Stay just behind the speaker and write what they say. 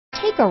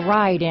Take a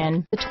ride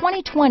in the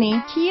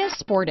 2020 Kia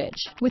Sportage.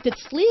 With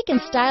its sleek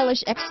and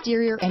stylish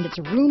exterior and its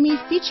roomy,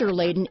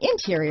 feature-laden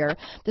interior,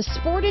 the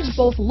Sportage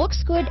both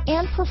looks good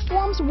and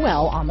performs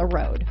well on the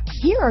road.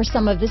 Here are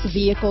some of this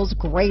vehicle's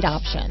great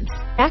options: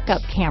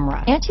 backup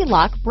camera,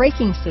 anti-lock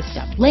braking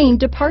system, lane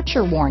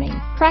departure warning,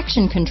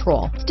 traction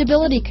control,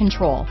 stability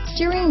control,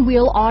 steering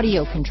wheel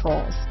audio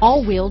controls,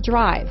 all-wheel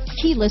drive,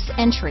 keyless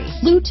entry,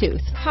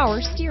 Bluetooth,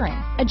 power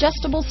steering,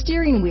 adjustable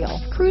steering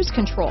wheel, cruise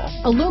control,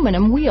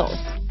 aluminum wheels,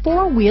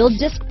 four-wheel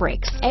disc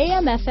brakes,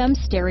 AM/FM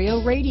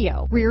stereo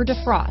radio, rear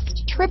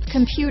defrost, trip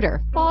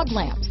computer, fog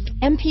lamps,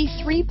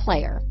 MP3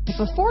 player. If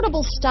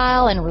affordable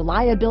style and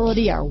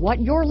reliability are what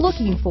you're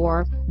looking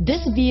for,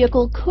 this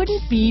vehicle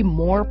couldn't be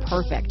more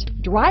perfect.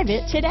 Drive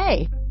it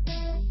today.